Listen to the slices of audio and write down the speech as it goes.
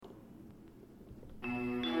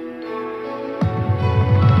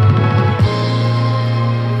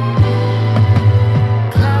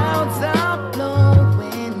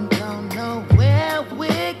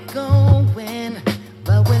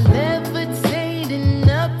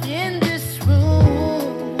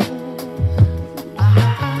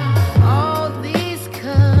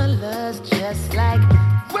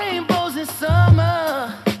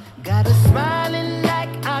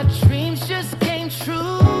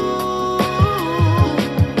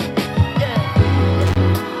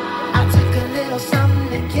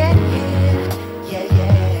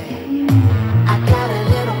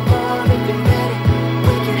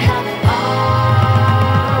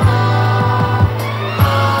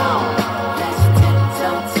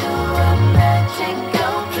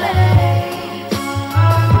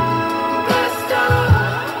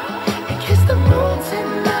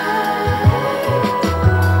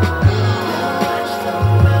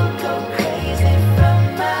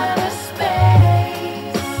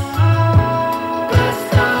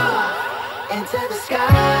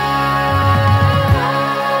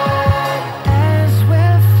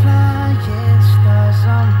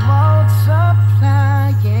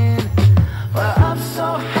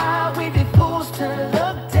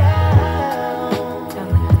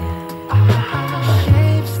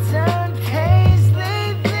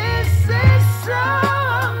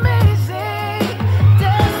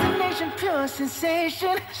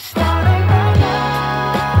sensation starting right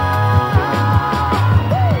now.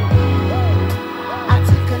 I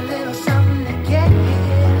took a little something to get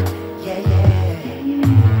here. Yeah,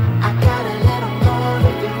 yeah. I got a little more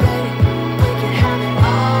if you're ready. We can have it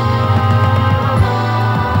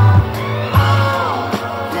all.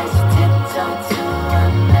 Let's tiptoe to a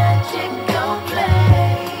magical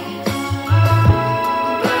place.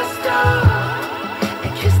 Blast off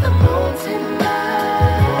and kiss the moon tonight.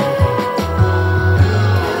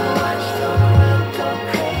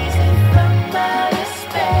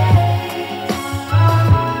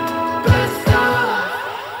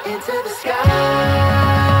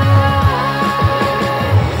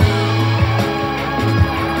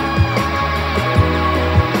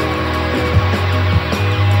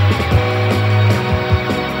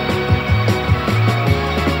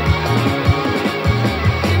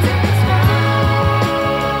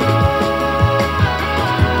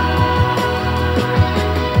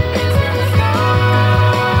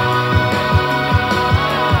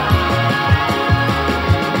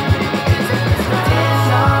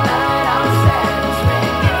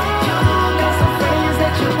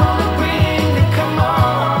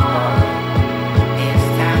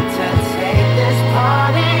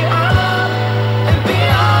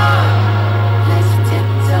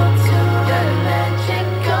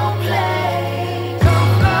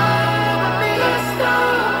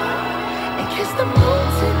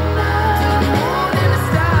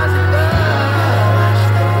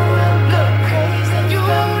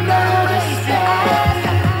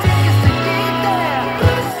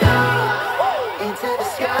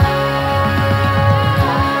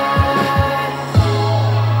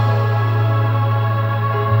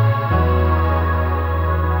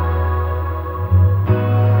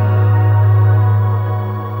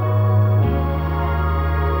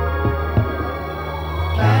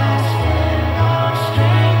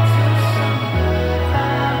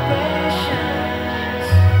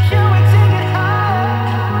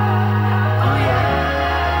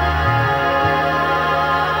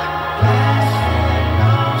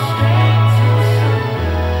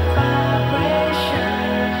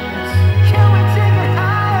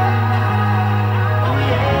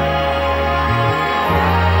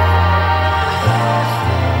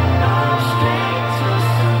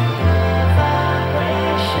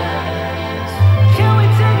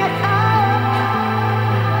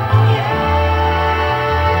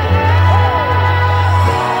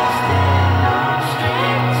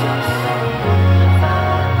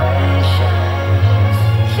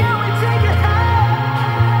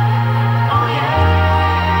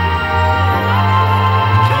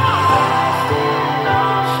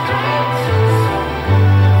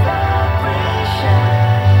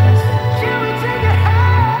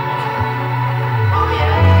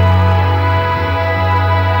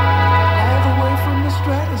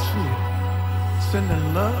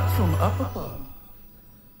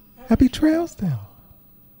 Happy trails down.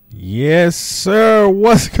 Yes, sir.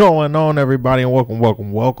 What's going on, everybody? And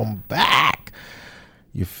welcome back.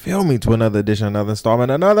 You feel me? To another edition, another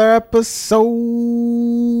installment, another episode.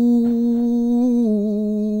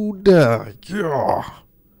 Yeah.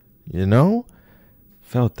 You know?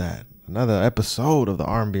 Felt that. Another episode of the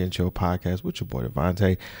R&B and Chill podcast with your boy,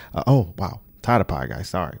 Devontae. Oh, wow. Tired of pie, guys.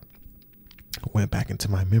 Sorry. Went back into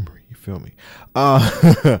my memory. You feel me?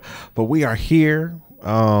 But we are here.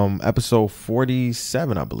 Episode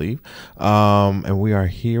 47, I believe. And we are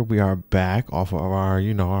here. We are back off of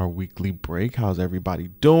our weekly break. How's everybody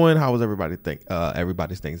doing? How was everybody's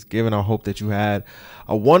Thanksgiving? I hope that you had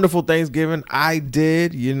a wonderful Thanksgiving. I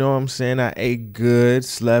did. You know what I'm saying? I ate good,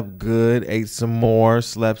 slept good, ate some more,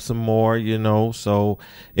 slept some more, so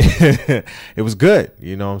it was good.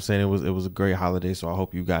 You know what I'm saying? It was a great holiday. So I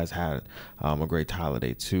hope you guys had a great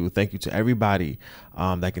holiday too. Thank you to everybody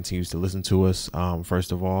that continues to listen to us.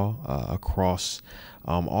 First of all, across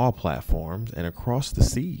all platforms and across the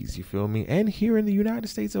seas, you feel me? And here in the United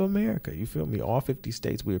States of America, you feel me? All 50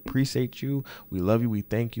 states, we appreciate you. We love you. We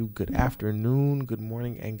thank you. Good afternoon, good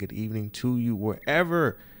morning, and good evening to you,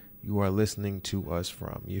 wherever you are listening to us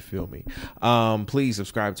from. You feel me? Please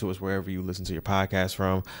subscribe to us wherever you listen to your podcast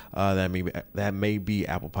from. That may be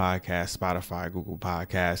Apple Podcasts, Spotify, Google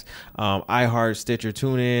Podcasts, iHeart, Stitcher,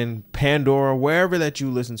 TuneIn, Pandora, wherever that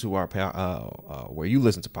you listen to where you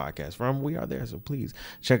listen to podcasts from. We are there, so please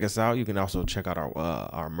check us out. You can also check out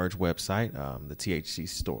our merch website, the THC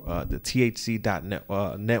store, the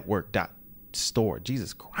THC.network.store.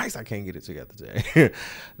 Jesus Christ, I can't get it together today.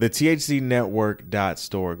 The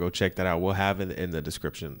THCnetwork.store. Go check that out. We'll have it in the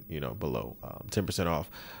description, below. 10% off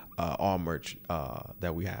all merch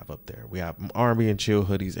that we have up there. We have R&B and chill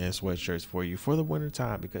hoodies and sweatshirts for you for the winter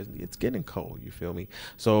time because it's getting cold. You feel me?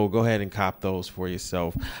 So go ahead and cop those for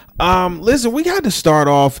yourself. Listen, we got to start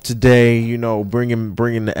off today. You know, bringing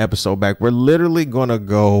the episode back. We're literally gonna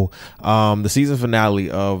go the season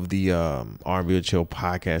finale of the R&B and chill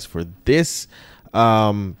podcast for this.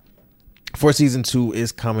 For season 2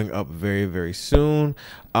 is coming up very, very soon.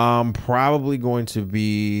 Probably going to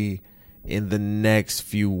be in the next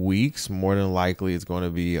few weeks. More than likely, it's going to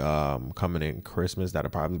be coming in Christmas.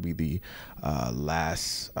 That'll probably be the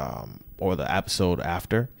last or the episode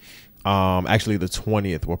after. Actually, the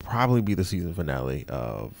 20th will probably be the season finale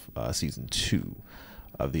of season 2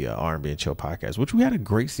 of the R&B and Chill podcast, which we had a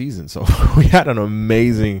great season. So we had an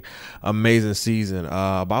amazing season.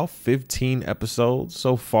 About 15 episodes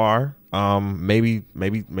so far. Maybe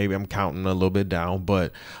I'm counting a little bit down,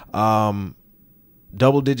 but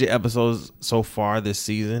double-digit episodes so far this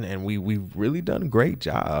season, and we've really done great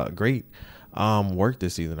work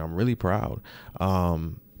this season. I'm really proud.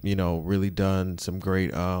 Really done some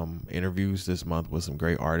great interviews this month with some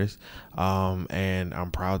great artists, and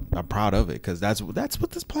I'm proud of it because that's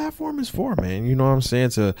what this platform is for, man. You know what I'm saying?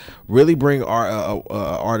 To really bring our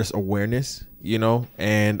artist awareness,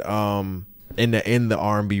 and in the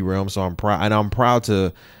R&B realm. So I'm proud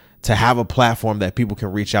to have a platform that people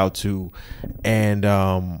can reach out to and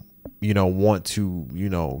want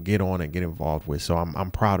to get on and get involved with. So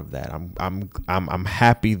I'm proud of that. I'm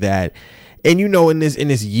happy that, and in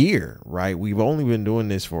this year, right, we've only been doing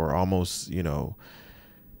this for almost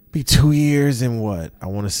be 2 years and what I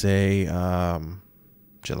want to say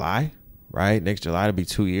July. Right, next July to be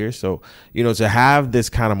 2 years. So, to have this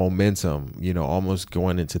kind of momentum, almost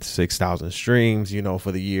going into 6,000 streams,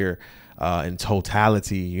 for the year in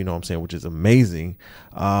totality, what I'm saying, which is amazing.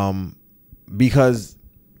 Because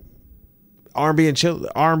R&B and chill,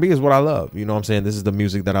 R&B is what I love. What I'm saying? This is the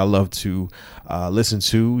music that I love to listen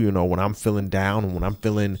to, when I'm feeling down and when I'm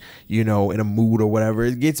feeling, in a mood or whatever.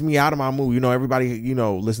 It gets me out of my mood. Everybody,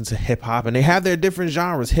 listen to hip hop and they have their different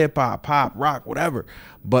genres, hip hop, pop, rock, whatever.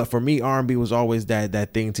 But for me, R&B was always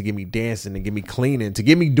that thing to get me dancing, to get me cleaning, to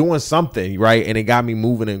get me doing something, right? And it got me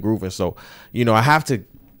moving and grooving. So, I have to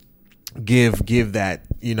give that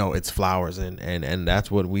its flowers, and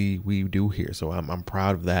that's what we do here. So I'm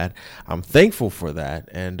proud of that. I'm thankful for that.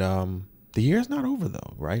 And the year is not over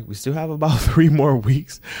though, right? We still have about 3 more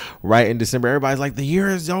weeks, right? In December, everybody's like, the year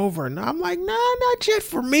is over. And I'm like, nah, not yet.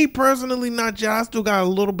 For me personally, not yet. I still got a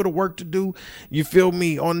little bit of work to do. You feel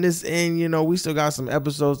me? On this end, we still got some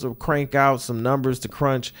episodes to crank out, some numbers to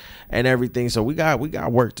crunch and everything. So we got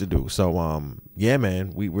work to do. So yeah,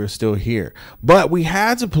 man, we're still here. But we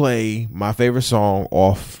had to play my favorite song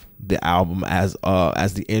off the album as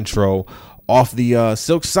the intro off the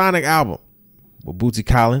Silk Sonic album with Bootsy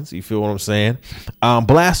Collins. You feel what I'm saying?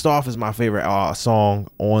 Blast Off is my favorite song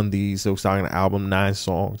on the Silk Sonic album. 9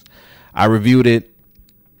 songs. I reviewed it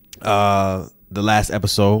the last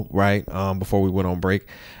episode, right, before we went on break,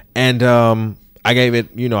 and I gave it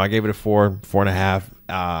a 4.5.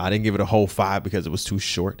 I didn't give it a whole 5 because it was too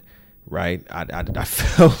short, right? I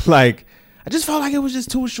felt like it was just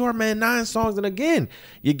too short, man. 9 songs, and again,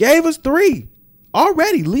 you gave us 3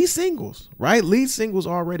 already, lead singles, right? Lead singles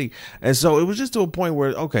already. And so it was just to a point where,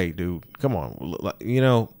 okay, dude, come on,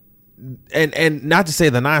 and not to say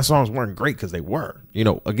the 9 songs weren't great, because they were.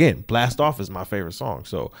 Again, Blast Off is my favorite song.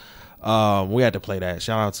 So we had to play that.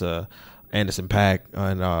 Shout out to Anderson .Paak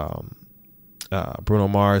and Bruno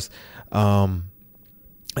Mars.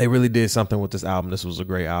 They really did something with this album. This was a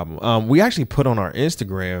great album. We actually put on our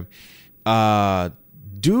Instagram,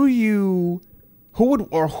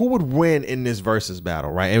 who would win in this versus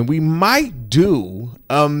battle, right? And we might do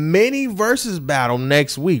a mini versus battle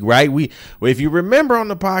next week, right? If you remember on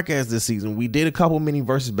the podcast this season, we did a couple mini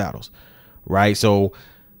versus battles, right? So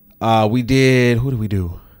we did, who did we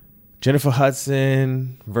do? Jennifer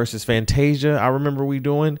Hudson versus Fantasia, I remember we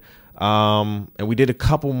doing. And we did a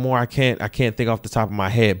couple more. I can't think off the top of my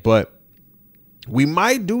head, but we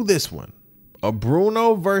might do this one. A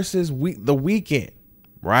Bruno versus The Weeknd,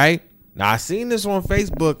 right? Now I seen this on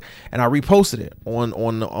Facebook and I reposted it on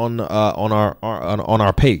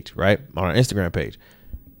our page, right, on our Instagram page,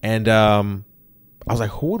 and I was like,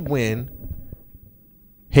 who would win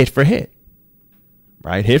hit for hit,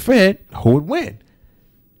 right? Hit for hit, who would win?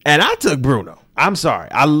 And I took Bruno. I'm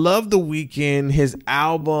sorry, I love The Weeknd. His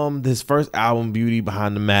album, his first album, Beauty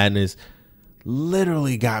Behind the Madness,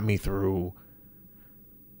 literally got me through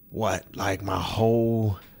my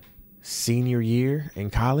whole senior year in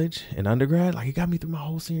college and undergrad. Like, it got me through my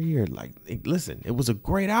whole senior year. Like, listen, it was a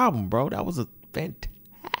great album, bro. That was a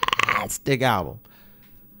fantastic album.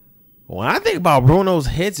 when I think about Bruno's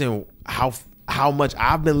hits and how much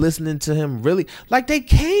I've been listening to him, really, like I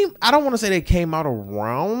don't want to say they came out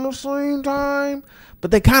around the same time,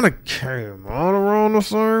 but they kind of came out around the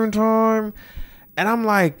same time. And I'm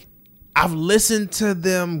like, I've listened to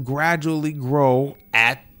them gradually grow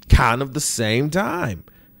at kind of the same time.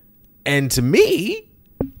 And to me,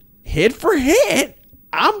 hit for hit,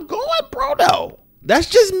 I'm going Bruno. That's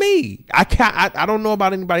just me. I don't know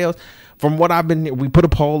about anybody else. From what we put a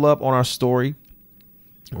poll up on our story,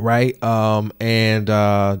 right? And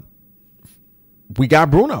we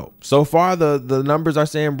got Bruno. So far, the numbers are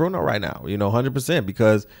saying Bruno right now, 100%,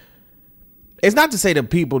 because it's not to say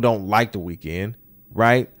that people don't like The Weeknd,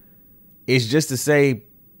 right? It's just to say,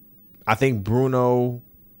 I think Bruno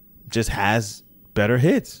just has better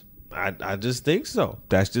hits. I just think so.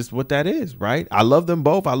 That's just what that is, right? I love them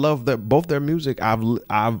both. I love both their music. I've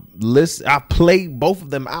played both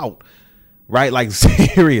of them out, right? Like,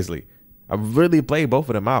 seriously, I've really played both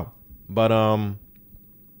of them out. But I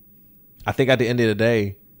think at the end of the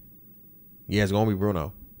day, yeah, it's gonna be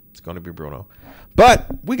Bruno. It's gonna be Bruno. But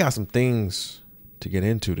we got some things to get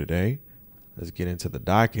into today. Let's get into the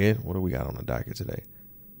docket. What do we got on the docket today?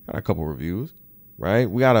 Got a couple reviews. Right,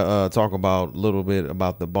 we gotta talk about a little bit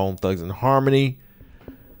about the Bone Thugs and Harmony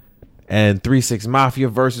and 3 6 Mafia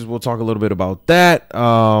versus. We'll talk a little bit about that.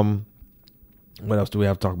 What else do we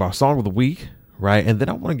have to talk about? Song of the week, right? And then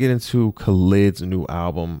I want to get into Khalid's new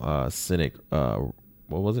album, Scenic. What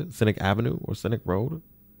was it? Scenic Avenue or Scenic Road,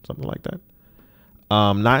 something like that.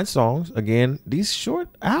 9 songs. Again, these short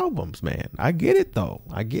albums, man. I get it though.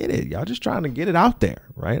 I get it. Y'all just trying to get it out there,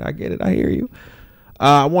 right? I get it. I hear you.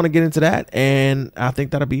 I want to get into that, and I think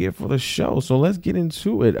that'll be it for the show. So let's get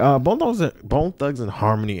into it. Bone Thugs and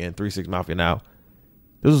Harmony and 3 6 Mafia. Now,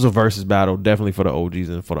 this was a versus battle, definitely for the OGs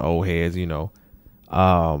and for the old heads, And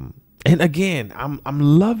again, I'm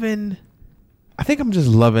loving. I think I'm just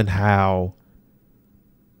loving how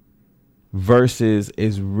versus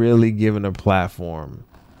is really giving a platform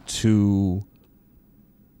to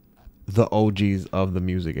the OGs of the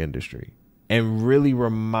music industry. And really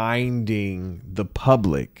reminding the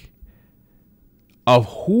public of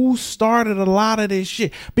who started a lot of this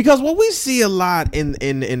shit. Because what we see a lot in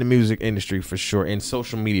the music industry, for sure, and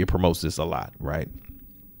social media promotes this a lot, right?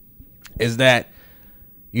 Is that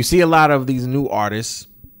you see a lot of these new artists,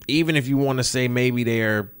 even if you want to say maybe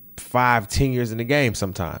they're 5-10 years in the game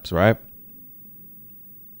sometimes, right?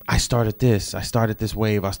 I started this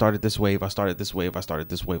wave, I started this wave, yada,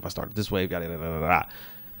 yada, yada, yada.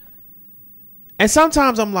 And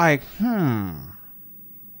sometimes I'm like, I'm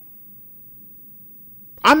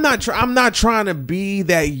not trying to be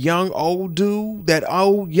that young old dude, that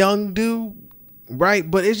old young dude, right?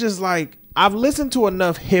 But it's just like I've listened to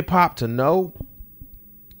enough hip hop to know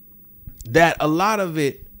that a lot of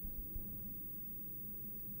it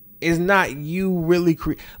is not you really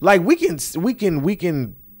like we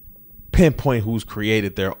can pinpoint who's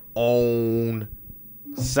created their own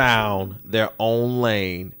sound, their own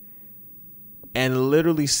lane, and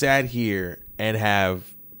literally sat here and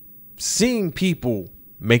have seen people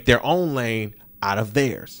make their own lane out of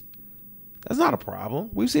theirs. That's not a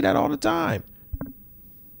problem. We see that all the time.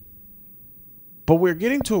 But we're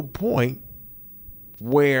getting to a point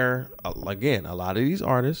where, again, a lot of these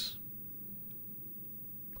artists,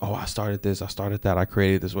 I started this, I started that, I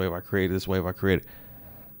created this wave, I created this wave, I created.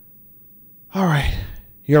 All right,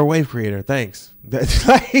 you're a wave creator. Thanks. That's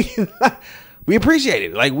like, we appreciate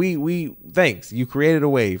it. Like we thanks. You created a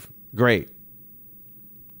wave. Great.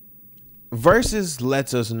 Versus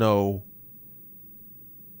lets us know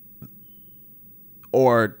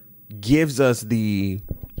or gives us the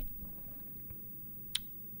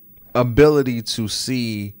ability to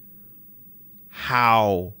see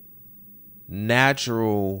how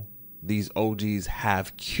natural these OGs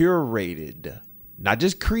have curated, not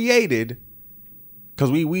just created. Because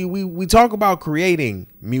we talk about creating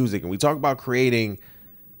music and we talk about creating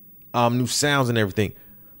new sounds and everything.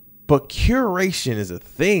 But curation is a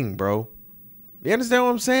thing, bro. You understand what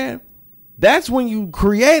I'm saying? That's when you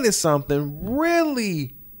created something,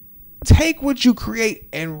 really take what you create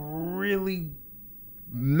and really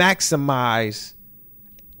maximize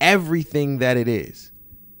everything that it is.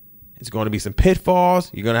 It's going to be some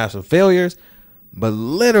pitfalls. You're going to have some failures. But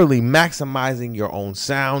literally maximizing your own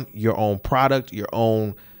sound, your own product, your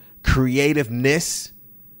own creativeness,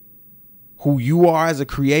 who you are as a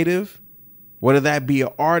creative, whether that be an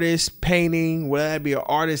artist painting, whether that be an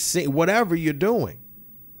artist singing, whatever you're doing,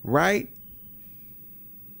 right?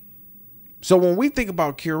 So when we think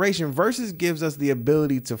about curation, Versus gives us the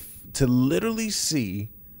ability to literally see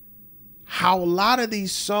how a lot of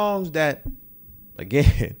these songs that,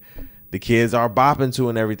 again, the kids are bopping to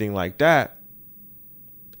and everything like that,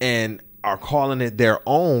 and are calling it their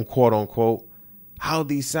own, quote unquote, how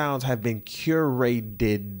these sounds have been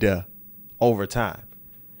curated over time.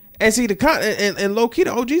 And see, and low key,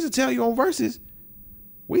 the OGs will tell you on verses,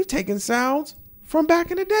 we've taken sounds from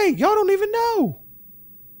back in the day. Y'all don't even know.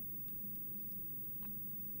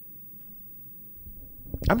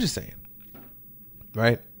 I'm just saying,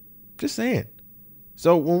 right? Just saying.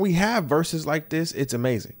 So when we have verses like this, it's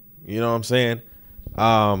amazing. You know what I'm saying?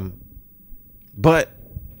 But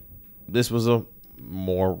this was a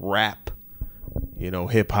more rap,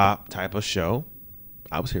 hip hop type of show.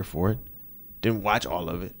 I was here for it. Didn't watch all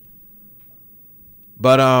of it.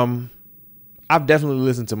 But I've definitely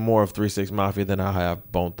listened to more of 3 6 Mafia than I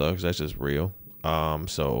have Bone Thugs. That's just real.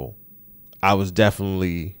 So I was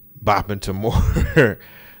definitely bopping to more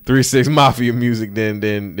 3 6 Mafia music than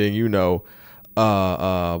Bone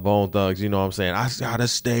Thugs. You know what I'm saying? I gotta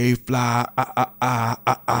stay fly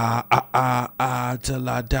till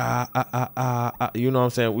I die. You know what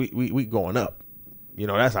I'm saying? We going up.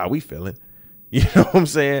 That's how we feeling. You know what I'm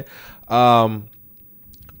saying?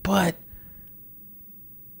 But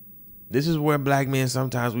this is where black men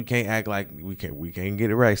sometimes we can't act like we can't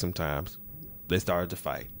get it right sometimes. They started to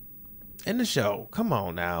fight. In the show, come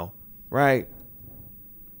on now, right?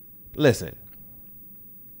 Listen.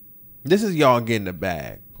 This is y'all getting a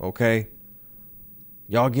bag, okay?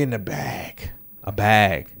 Y'all getting a bag.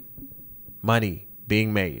 Money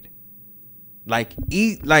being made.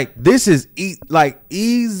 This is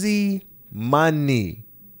easy money.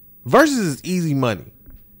 Versus is easy money.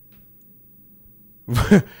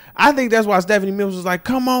 I think that's why Stephanie Mills was like,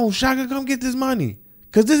 come on, Shaka, come get this money.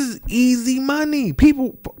 Because this is easy money.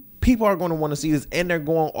 People are going to want to see this, and they're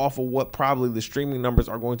going off of what probably the streaming numbers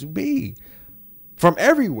are going to be from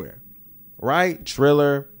everywhere, right?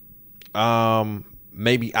 Triller,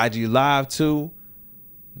 maybe IG Live too.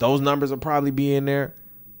 Those numbers will probably be in there.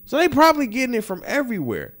 So they probably getting it from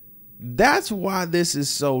everywhere. That's why this is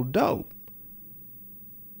so dope.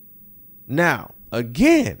 Now,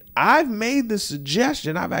 again, I've made the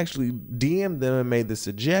suggestion. I've actually DM'd them and made the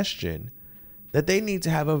suggestion that they need to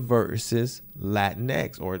have a versus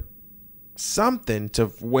Latinx or something to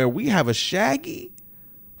where we have a Shaggy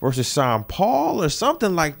versus Sean Paul or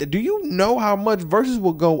something like that. Do you know how much versus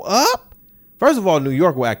will go up? First of all, New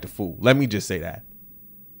York will act a fool. Let me just say that.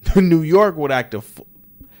 New York would act a fool.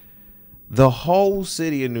 The whole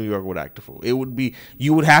city of New York would act a fool. It would be,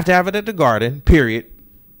 you would have to have it at the Garden, period.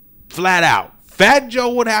 Flat out. Fat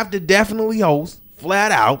Joe would have to definitely host,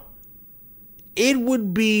 flat out. It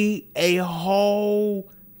would be a whole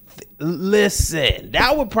listen.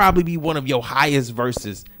 That would probably be one of your highest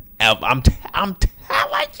verses ever. I'm telling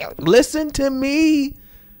you. Listen to me.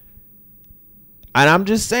 And I'm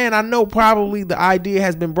just saying, I know probably the idea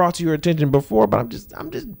has been brought to your attention before, but I'm just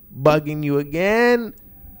bugging you again.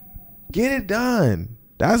 Get it done.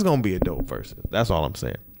 That's gonna be a dope versus. That's all I'm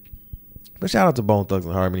saying. But shout out to Bone Thugs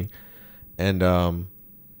and Harmony and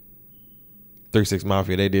 3 6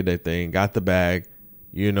 Mafia. They did their thing, got the bag,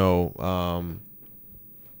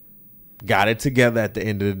 got it together at the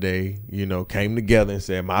end of the day, came together and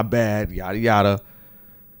said, my bad, yada, yada.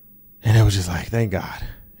 And it was just like, thank God,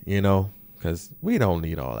 because we don't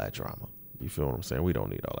need all that drama. You feel what I'm saying? We don't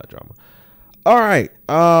need all that drama. All right.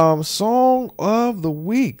 Song of the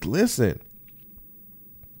week. Listen.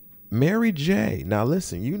 Mary J. Now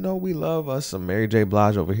listen, we love us some Mary J.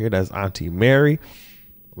 Blige over here. That's Auntie Mary.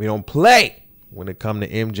 We don't play when it come to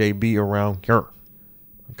MJB around here.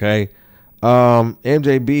 Okay.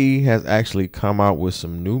 MJB has actually come out with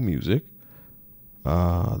some new music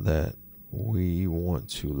that we want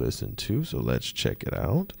to listen to. So let's check it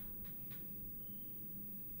out.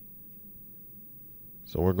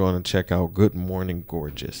 So we're going to check out Good Morning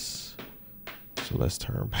Gorgeous. So let's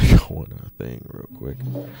turn back on our thing real quick.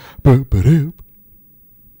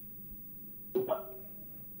 All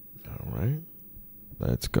right.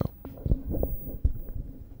 Let's go.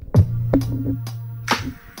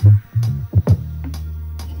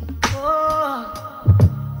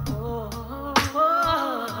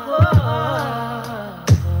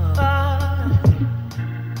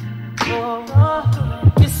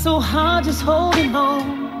 It's so hard just holding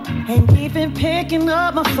on and even picking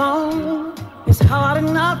up my phone. It's hard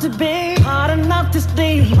enough to be, hard enough to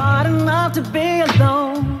stay, hard enough to be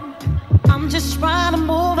alone. I'm just trying to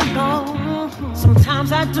move along.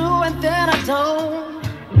 Sometimes I do and then I don't.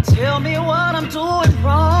 Tell me what I'm doing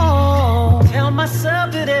wrong. Tell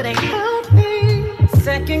myself that it ain't healthy.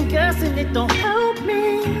 Second guessing it don't help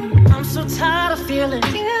me. I'm so tired of feeling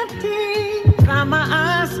empty. Dry my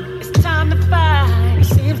eyes, it's time to fight. It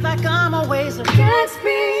seems like I'm always against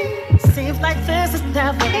me. seems like this is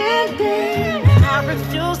never ending. I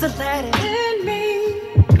refuse to let it end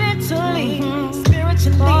me. Mentally,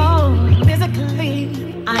 spiritually,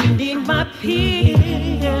 physically, I need my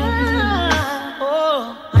peace.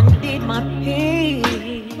 Oh, I need my peace.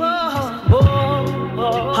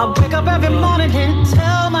 I wake up every morning and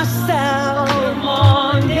tell myself, good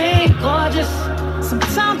morning, gorgeous.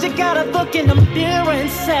 Sometimes you gotta look in the mirror and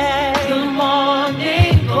say, good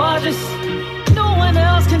morning, gorgeous. No one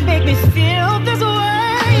else can make me feel this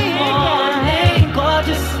way. Good morning,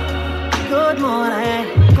 gorgeous. Good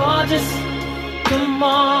morning, gorgeous. Good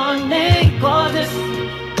morning, gorgeous.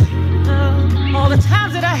 All the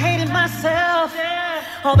times that I hated myself,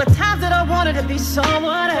 all the times that I wanted to be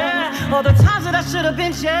someone else, all the times that I should have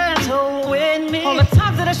been gentle with me, all the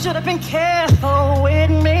times that I should have been careful with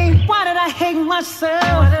me. Why did I hate myself?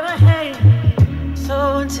 Why did I hate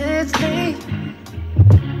so intensely?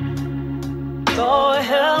 Lord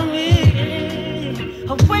help me.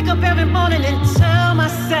 I wake up every morning and tell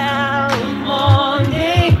myself, good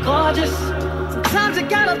morning, gorgeous. Sometimes I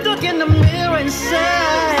gotta look in the mirror and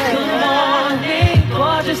say, good morning,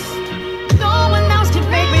 gorgeous. No one else can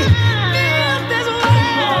make me feel this way.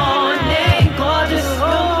 Good morning, gorgeous.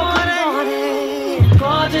 Good morning,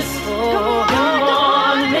 gorgeous. Good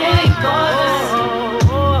morning, gorgeous.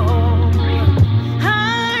 I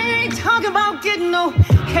ain't talking about getting no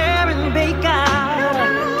hair and makeup.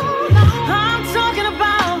 I'm talking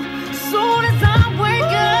about soon as I wake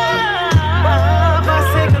up, I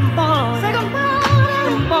say good morning. Say good morning.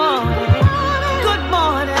 Good morning. Good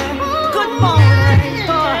morning. Good morning.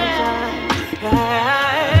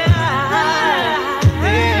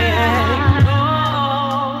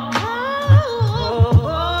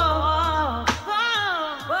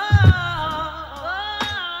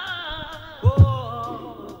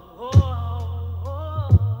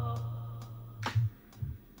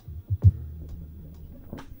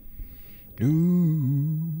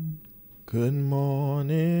 Ooh, good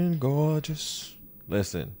morning, gorgeous.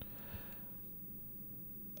 Listen,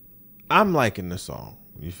 I'm liking this song.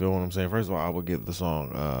 You feel what I'm saying? First of all, I would give the song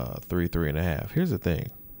 3.5. Here's the thing.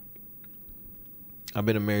 I've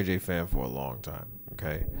been a Mary J fan for a long time.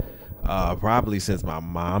 Okay, probably since my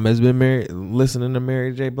mom has been listening to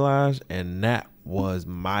Mary J. Blige, and that was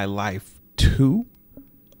my life too.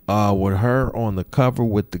 With her on the cover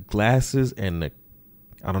with the glasses and the,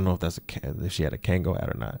 I don't know if she had a Kango hat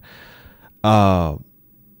or not.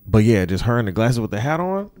 But yeah, just her and the glasses with the hat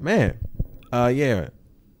on, man. Yeah.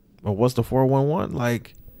 But what's the 411?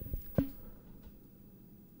 Like,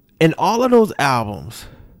 in all of those albums,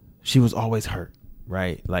 she was always hurt,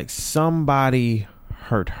 right? Like somebody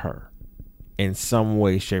hurt her in some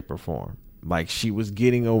way, shape, or form. Like she was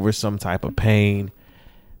getting over some type of pain.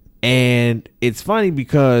 And it's funny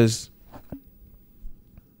because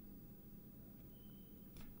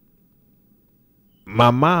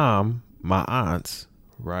my mom, my aunts,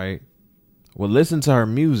 right, would listen to her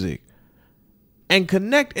music and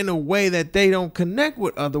connect in a way that they don't connect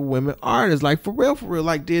with other women artists. Like for real,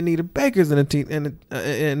 like the Anita Bakers and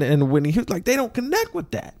Whitney Houston. Like they don't connect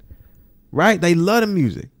with that, right? They love the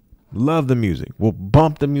music, will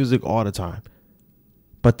bump the music all the time.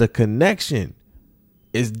 But the connection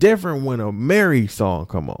is different when a Mary song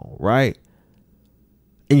come on, right?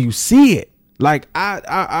 And you see it. Like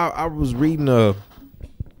I was reading an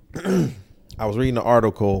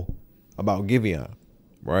article about Giveon,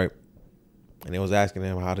 right? And it was asking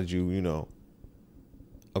him, how did you,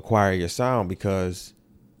 acquire your sound? Because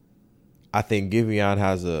I think Giveon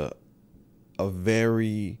has a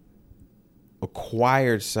very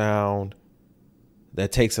acquired sound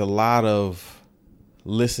that takes a lot of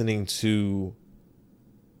listening to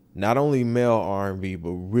not only male R&B,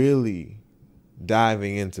 but really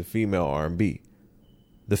diving into female R&B.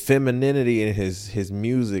 The femininity in his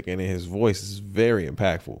music and in his voice is very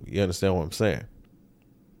impactful. You understand what I'm saying?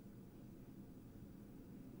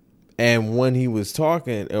 And when he was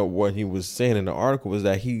talking, or what he was saying in the article was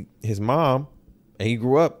that his mom, and he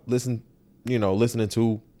grew up listening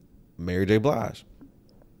to Mary J. Blige.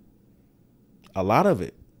 A lot of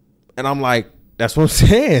it. And I'm like, that's what I'm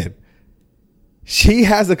saying. She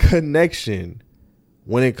has a connection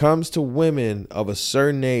when it comes to women of a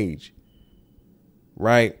certain age,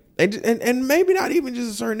 right? And maybe not even just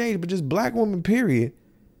a certain age, but just black women, period,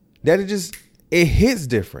 that it hits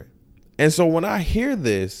different. And so when I hear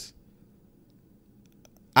this,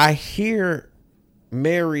 I hear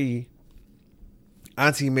Auntie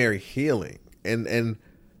Mary healing, and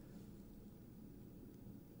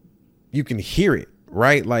you can hear it,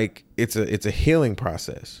 right? Like it's a healing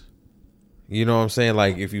process. You know what I'm saying?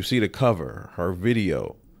 Like if you see the cover, her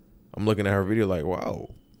video, I'm looking at her video like, wow,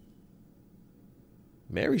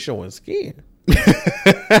 Mary showing skin.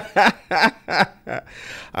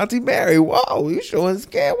 Auntie Mary, whoa, you showing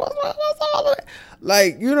skin. What's all of that?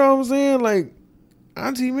 Like, you know what I'm saying? Like,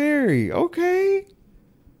 Auntie Mary, okay.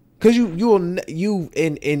 Cause you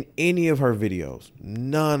in any of her videos,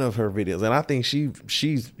 none of her videos, and I think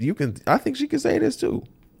I think she can say this too.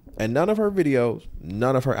 And none of her videos,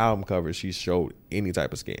 none of her album covers, she showed any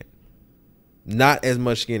type of skin. Not as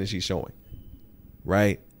much skin as she's showing.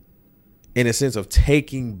 Right? In a sense of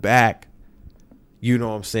taking back, you know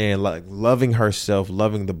what I'm saying, like loving herself,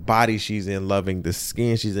 loving the body she's in, loving the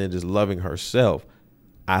skin she's in, just loving herself.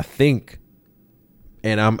 I think,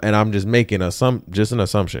 and I'm just making an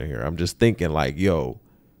assumption here. I'm just thinking like, yo,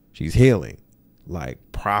 she's healing like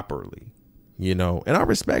properly, you know, and I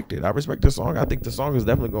respect it. I respect the song. I think the song is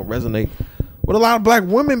definitely going to resonate with a lot of black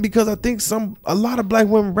women because I think a lot of black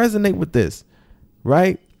women resonate with this,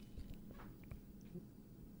 right?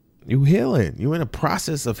 You healing. You in a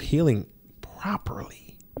process of healing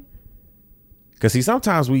properly. Because see,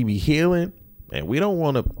 sometimes we be healing and we don't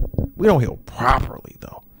heal properly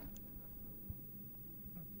though.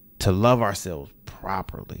 To love ourselves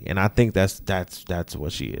properly. And I think that's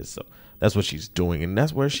what she is. So that's what she's doing. And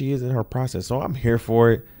that's where she is in her process. So I'm here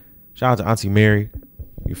for it. Shout out to Auntie Mary.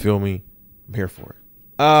 You feel me? I'm here for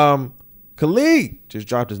it. Khalid just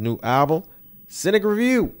dropped his new album, Scenic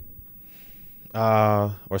Review.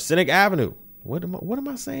 Or Scenic Avenue. What am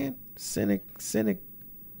I saying? Scenic.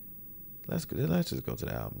 Let's just go to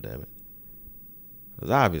the album, damn it.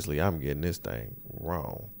 Because obviously I'm getting this thing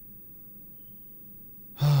wrong.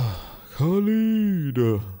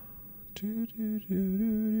 Khalid.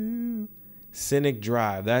 Scenic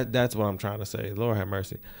Drive. That's what I'm trying to say. Lord have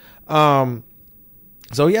mercy. So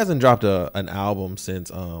he hasn't dropped an album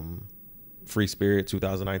since Free Spirit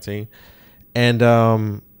 2019. And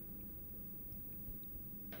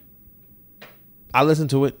I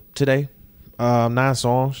listened to it today. 9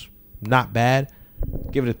 songs. Not bad.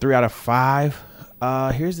 Give it a 3 out of 5.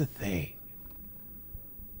 Here's the thing.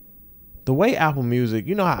 The way Apple Music,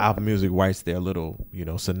 you know how Apple Music writes their little, you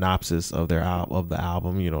know, synopsis of the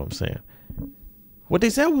album, you know what I'm saying? What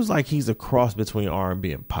they said was like he's a cross between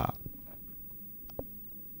R&B and pop.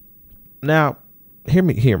 Now, hear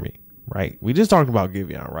me, right? We just talked about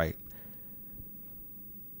Giveon, right?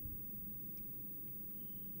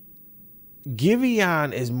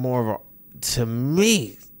 Giveon is more of to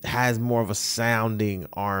me, has more of a sounding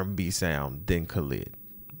R&B sound than Khalid,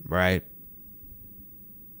 right?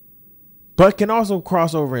 But can also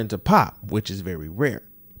cross over into pop, which is very rare.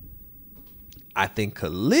 I think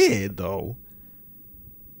Khalid, though,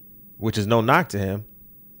 which is no knock to him,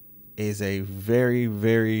 is a very,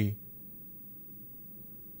 very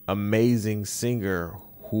amazing singer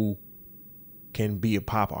who can be a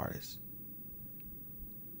pop artist.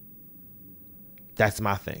 That's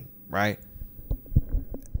my thing, right?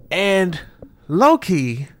 And low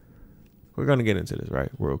key, we're going to get into this, right?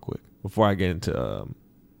 Real quick. Before I get into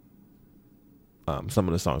some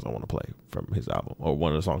of the songs I want to play from his album, or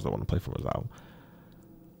one of the songs I want to play from his album.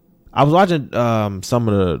 I was watching some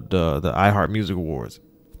of the iHeart Music Awards.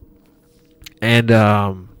 And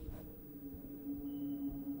I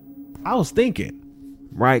was thinking,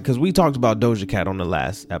 right? Because we talked about Doja Cat on the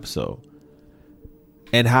last episode.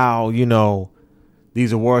 And how, you know,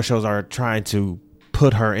 these award shows are trying to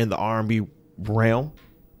put her in the R&B realm,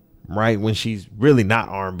 right? When she's really not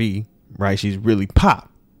R&B, right? She's really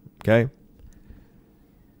pop, okay?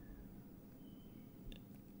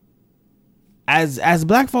 As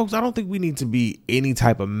black folks, I don't think we need to be any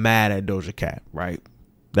type of mad at Doja Cat, right?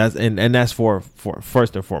 That's that's for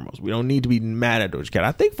first and foremost. We don't need to be mad at Doja Cat.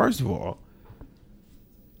 I think first of all,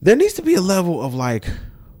 there needs to be a level of like,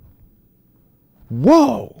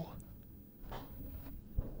 whoa,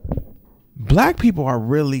 black people are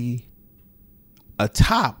really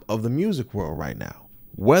atop of the music world right now,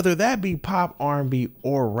 whether that be pop, R&B,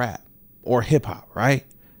 or rap, or hip hop, right?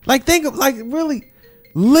 Like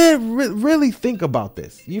really think about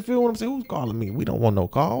this. You feel what I'm saying? Who's calling me? We don't want no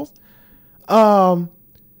calls. Like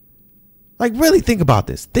really think about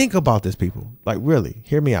this. Think about this, people. Like really,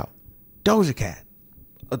 hear me out. Doja Cat,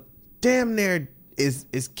 damn near is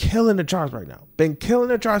killing the charts right now. Been killing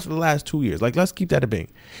the charts for the last 2 years. Like let's keep that a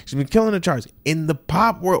being. She's been killing the charts in the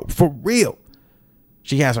pop world for real.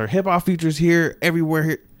 She has her hip hop features here, everywhere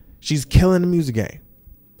here. She's killing the music game,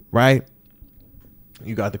 right?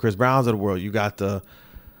 You got the Chris Browns of the world. You got the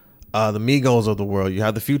Migos of the world. You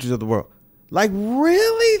have the Futures of the world. Like,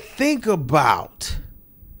 really think about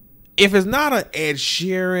if it's not an Ed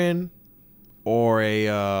Sheeran or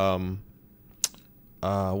a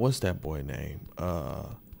what's that boy name?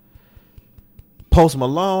 Post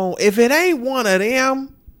Malone. If it ain't one of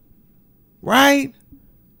them, right?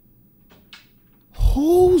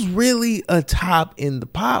 Who's really a top in the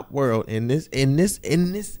pop world in this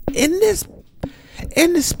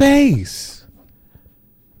space?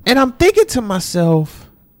 And I'm thinking to myself,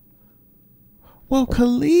 well,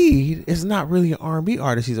 Khalid is not really an R&B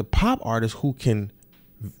artist. He's a pop artist who can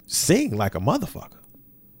sing like a motherfucker.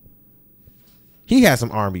 He has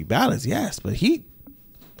some R&B ballads, yes, but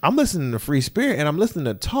I'm listening to Free Spirit and I'm listening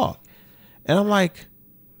to Talk. And I'm like,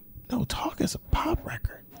 no, Talk is a pop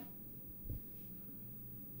record.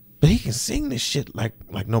 But he can sing this shit like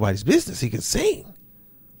nobody's business. He can sing.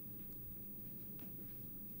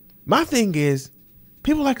 My thing is,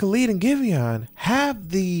 people like Khalid and Giveon have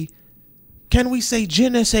the, can we say je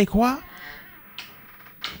ne sais quoi?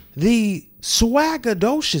 The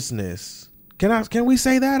swaggadociousness. Can we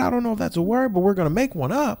say that? I don't know if that's a word, but we're going to make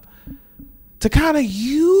one up. To kind of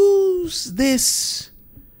use this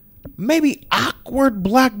maybe awkward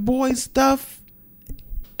black boy stuff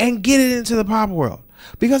and get it into the pop world.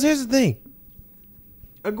 Because here's the thing.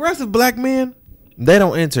 Aggressive black men, they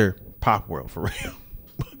don't enter pop world for real.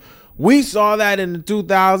 We saw that in the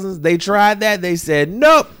 2000s. They tried that. They said,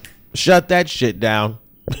 nope, shut that shit down.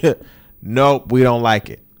 Nope, we don't like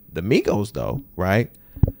it. The Migos, though, right?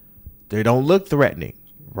 They don't look threatening,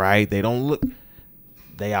 right? They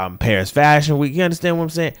out in Paris Fashion Week. You understand what I'm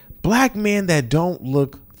saying? Black men that don't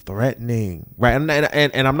look threatening, right?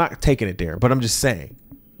 And I'm not taking it there, but I'm just saying,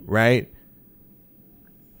 right?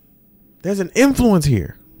 There's an influence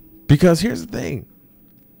here, because here's the thing.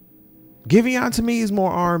 Giveon to me is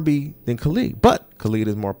more R&B than Khalid, but Khalid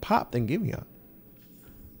is more pop than Giveon,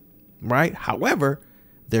 right? However,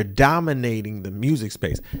 they're dominating the music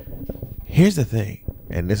space. Here's the thing,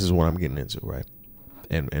 and this is what I'm getting into, right?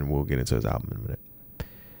 And we'll get into his album in a minute.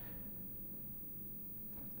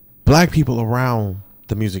 Black people around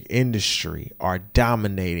the music industry are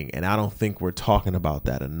dominating, and I don't think we're talking about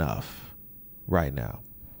that enough right now.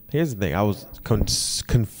 Here's the thing. I was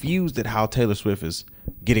confused at how Taylor Swift is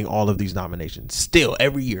getting all of these nominations still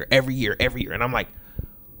every year. And I'm like,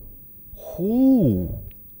 who?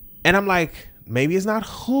 And I'm like, maybe it's not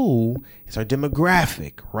who, it's our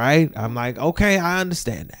demographic, right? I'm like, okay, I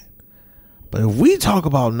understand that. But if we talk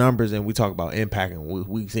about numbers and we talk about impact and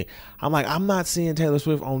we see, I'm like, I'm not seeing Taylor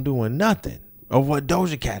Swift on doing nothing of what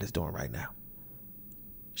Doja Cat is doing right now.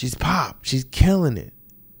 She's pop. She's killing it.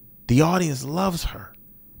 The audience loves her.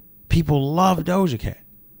 People love Doja Cat.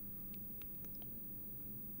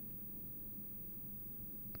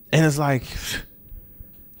 And it's like,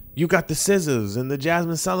 you got the SZAs and the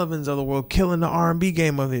Jasmine Sullivans of the world killing the R&B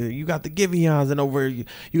game over here. You got the Giveons and over here.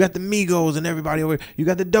 You got the Migos and everybody over here. You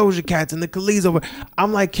got the Doja Cats and the Khalees over here.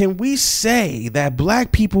 I'm like, can we say that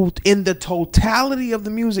black people in the totality of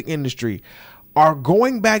the music industry are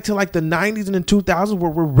going back to like the 90s and the 2000s where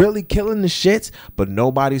we're really killing the shits, but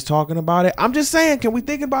nobody's talking about it? I'm just saying, can we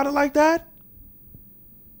think about it like that?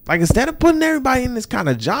 Like, instead of putting everybody in this kind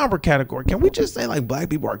of genre category, can we just say like black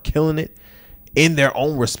people are killing it in their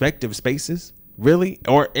own respective spaces, really?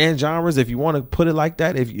 Or in genres, if you want to put it like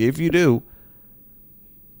that. If you do,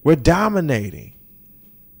 we're dominating.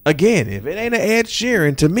 Again, if it ain't an Ed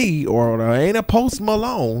Sheeran to me, or it ain't a Post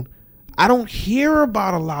Malone, I don't hear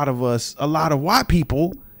about a lot of white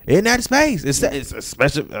people in that space. It's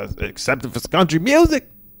especially except if it's country music,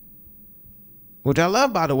 which I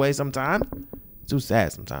love, by the way. Sometimes it's too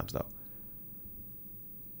sad sometimes though.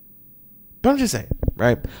 But I'm just saying,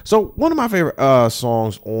 right? So one of my favorite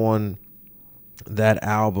songs on that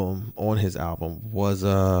album, on his album, was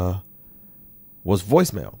Voicemail.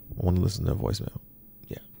 I want to listen to Voicemail.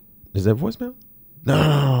 Yeah. Is that Voicemail?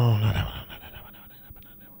 No.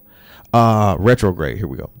 Retrograde. Here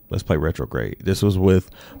we go. Let's play Retrograde. This was with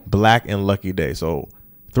Black and Lucky Day. So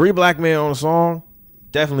 3 black men on a song.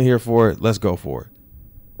 Definitely here for it. Let's go for it.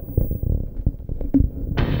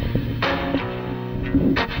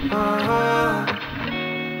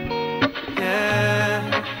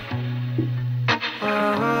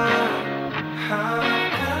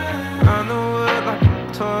 On the wood like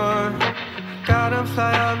I'm torn. Gotta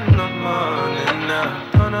fly out in the morning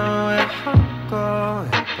now. Don't know where I'm going,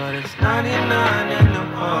 but it's 99 in the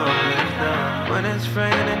morning now. When it's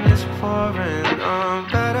raining, it's pouring. I'm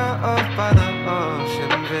better off by the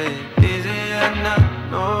ocean, babe. Easier not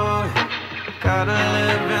knowing. Gotta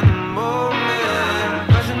live in the moment.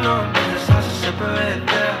 Rushing on business, I should separate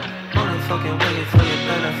there. Only fucking waiting for your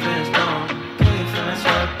benefits, don't. Get your feelings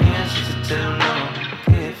hurt, being sensitive, no.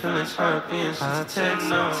 Get your feelings hurt, being sensitive,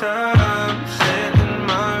 no. I take some time, sit in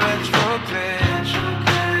my retrograde.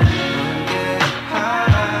 Don't get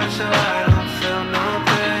high, so I don't feel no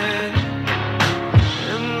pain.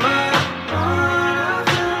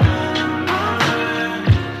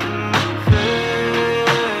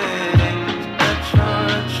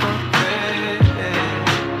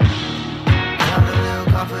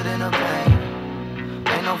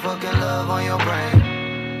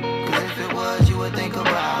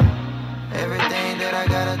 I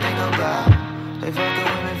gotta think about. They fucking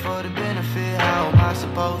with me for the benefit. How am I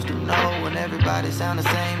supposed to know when everybody sound the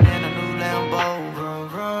same in a new Lambo?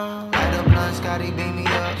 Light up blunt, Scotty beat me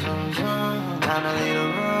up. Time to leave the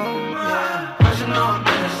room, yeah. Personal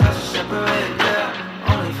business, that's a separate, yeah.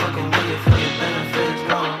 Only fucking with you for your benefits,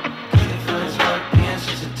 no. Get your feelings hurt, being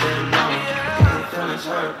sensitive, no. Get your feelings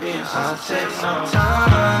hurt, being sensitive, I'll take some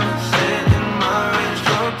time and sit in my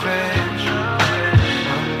retro page.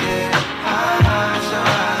 I'm getting high, so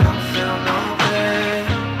I don't feel no pain.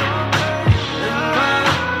 In my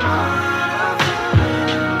mind, I feel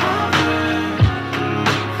in my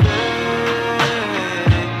veins.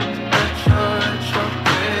 Retro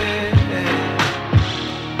page.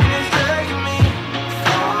 It's taking me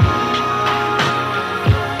far.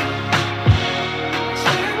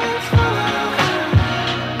 Take me far.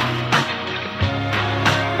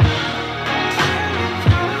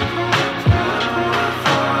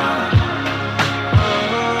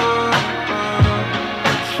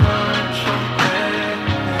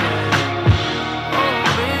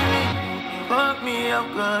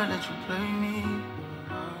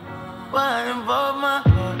 Why involve my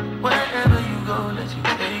heart wherever you go, let you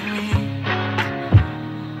take me?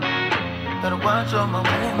 Gotta watch all my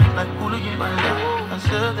movement like hooligan by now. I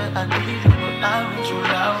said that I need you, but I reach you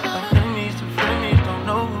out. My enemies to frenemies don't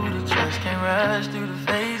know who to trust. Can't rush through the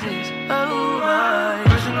phases. Oh my.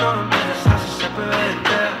 Personal business, I should separate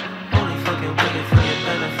that. Only fucking waiting for your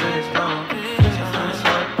benefits, no. Get your feelings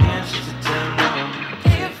hurt, being sensitive, no.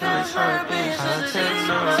 Get your feelings hurt, being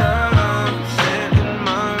sensitive, no.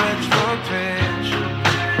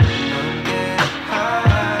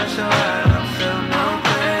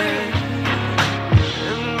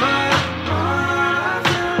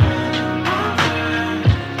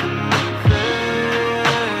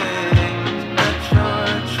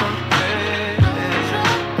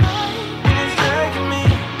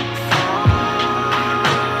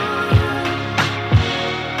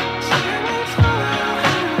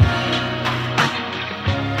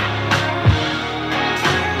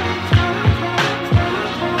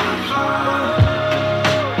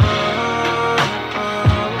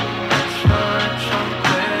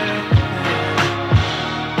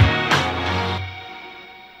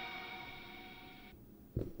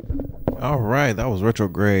 All right, that was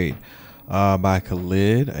Retrograde by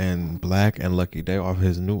Khalid and Black and Lucky Day off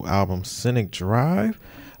his new album Scenic Drive.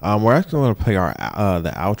 We're actually going to play our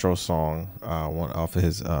the outro song, one off of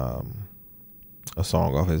his a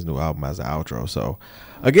song off his new album as the outro. So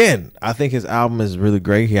again, I think his album is really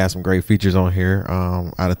great. He has some great features on here.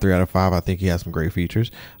 Out of 3 out of 5, I think he has some great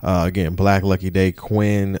features. Again, Black, Lucky Day,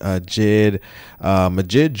 Quinn, Jid,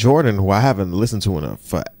 Majid Jordan, who I haven't listened to in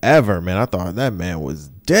forever, man. I thought that man was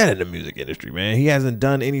dead in the music industry, man. He hasn't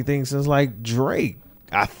done anything since like Drake,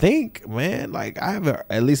 I think, man. Like I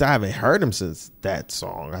haven't heard him since that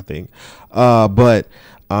song, I think. But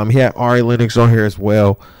he had Ari Lennox on here as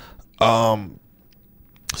well.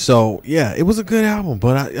 So yeah, it was a good album,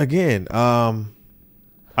 but I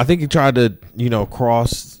think he tried to,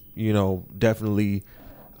 cross, definitely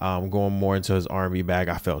going more into his R&B bag.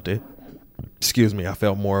 I felt it. Excuse me. I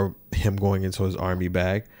felt more him going into his R&B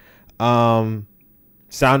bag.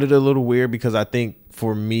 Sounded a little weird because I think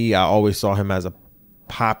for me, I always saw him as a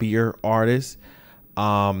poppier artist.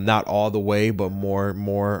 Not all the way, but more,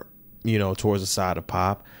 towards the side of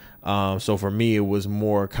pop. So for me, it was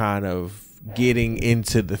more kind of getting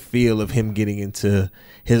into the feel of him getting into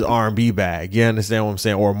his R&B bag. You understand what I'm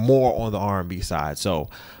saying? Or more on the R&B side. So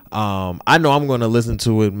I know I'm going to listen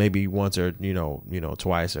to it maybe once or,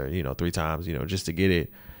 twice or, 3 times, just to get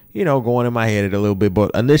it, going in my head a little bit. But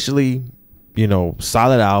initially,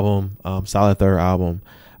 solid album, solid third album.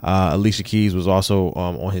 Alicia Keys was also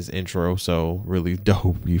on his intro, so really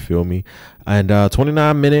dope, you feel me? And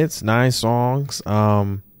 29 minutes, 9 songs.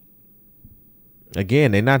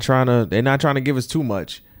 Again, they're not trying to give us too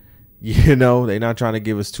much. They're not trying to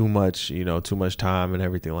give us too much, too much time and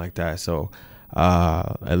everything like that. So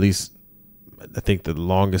at least I think the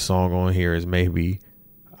longest song on here is maybe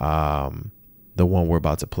the one we're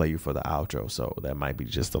about to play you for the outro. So that might be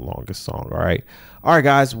just the longest song. All right,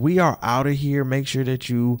 guys, we are out of here. Make sure that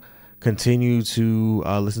you continue to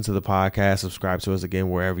listen to the podcast. Subscribe to us again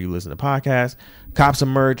wherever you listen to podcasts. Cop some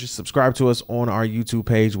merch. Subscribe to us on our YouTube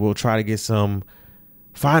page. We'll try to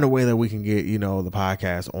find a way that we can get the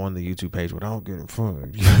podcast on the YouTube page without getting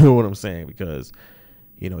fined. You know what I'm saying? Because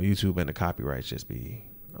YouTube and the copyrights just be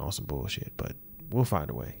on some bullshit. But we'll find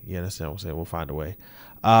a way. You understand what I'm saying? We'll find a way.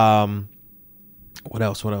 What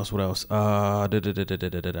else? I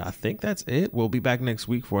think that's it. We'll be back next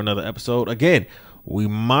week for another episode. Again, we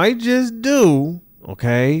might just do,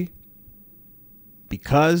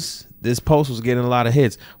 because this post was getting a lot of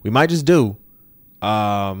hits, we might just do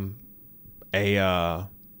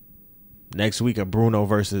next week a Bruno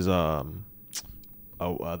versus The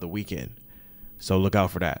Weeknd. So look out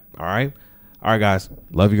for that. All right, guys.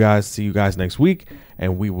 Love you guys. See you guys next week,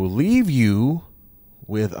 and we will leave you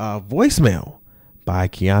with a voicemail by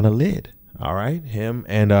Kiana Lid. All right, him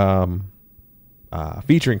and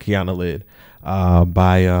featuring Kiana Lid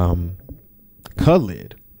by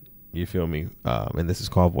Khalid. You feel me? And this is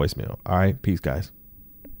called Voicemail. All right, peace, guys.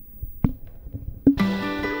 This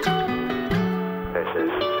is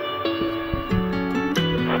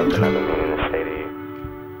something I've been meaning to say to you.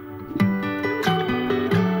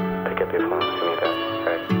 Pick up your phone, give me that,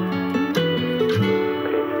 right?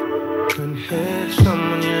 Couldn't hit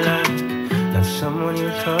someone you like, not someone you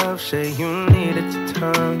love. Say you needed to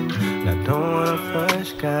turn. And I don't wanna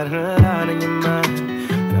fuss, got a lot in your mind,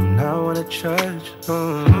 and I'm not one to judge.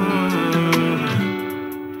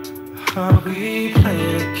 How we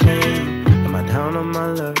playing a game? Am I down on my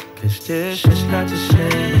luck? 'Cause this is not the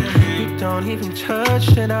same. You don't even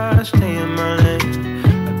touch it, I stay in my lane.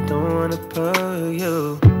 I don't wanna bug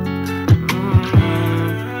you.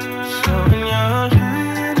 So when you're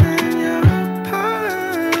lying in your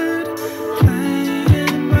bed,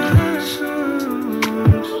 playing my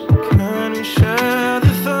songs, can we share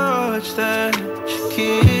the thoughts that you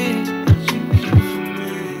keep from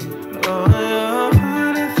me? Oh, you're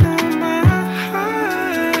running through my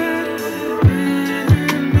head,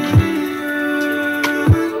 beating me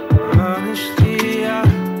up. Honestly, I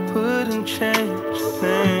wouldn't change a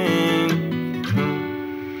thing.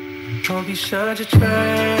 Don't be such a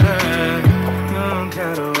traitor. You don't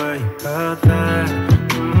gotta worry about that.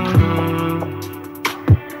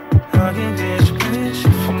 I'll give you a space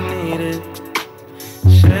if you need it.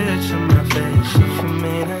 Say it to my face if you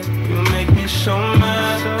mean it. You make me so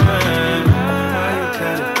mad. Why you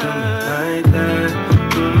gotta do me like that?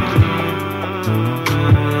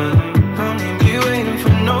 Don't leave me waiting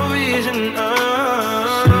for no reason.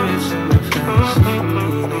 Say it to my face if you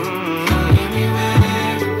mean it.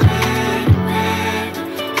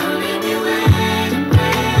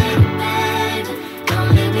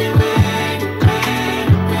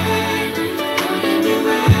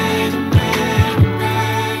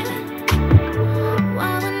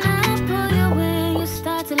 Why when I pull you in, you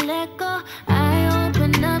start to let go?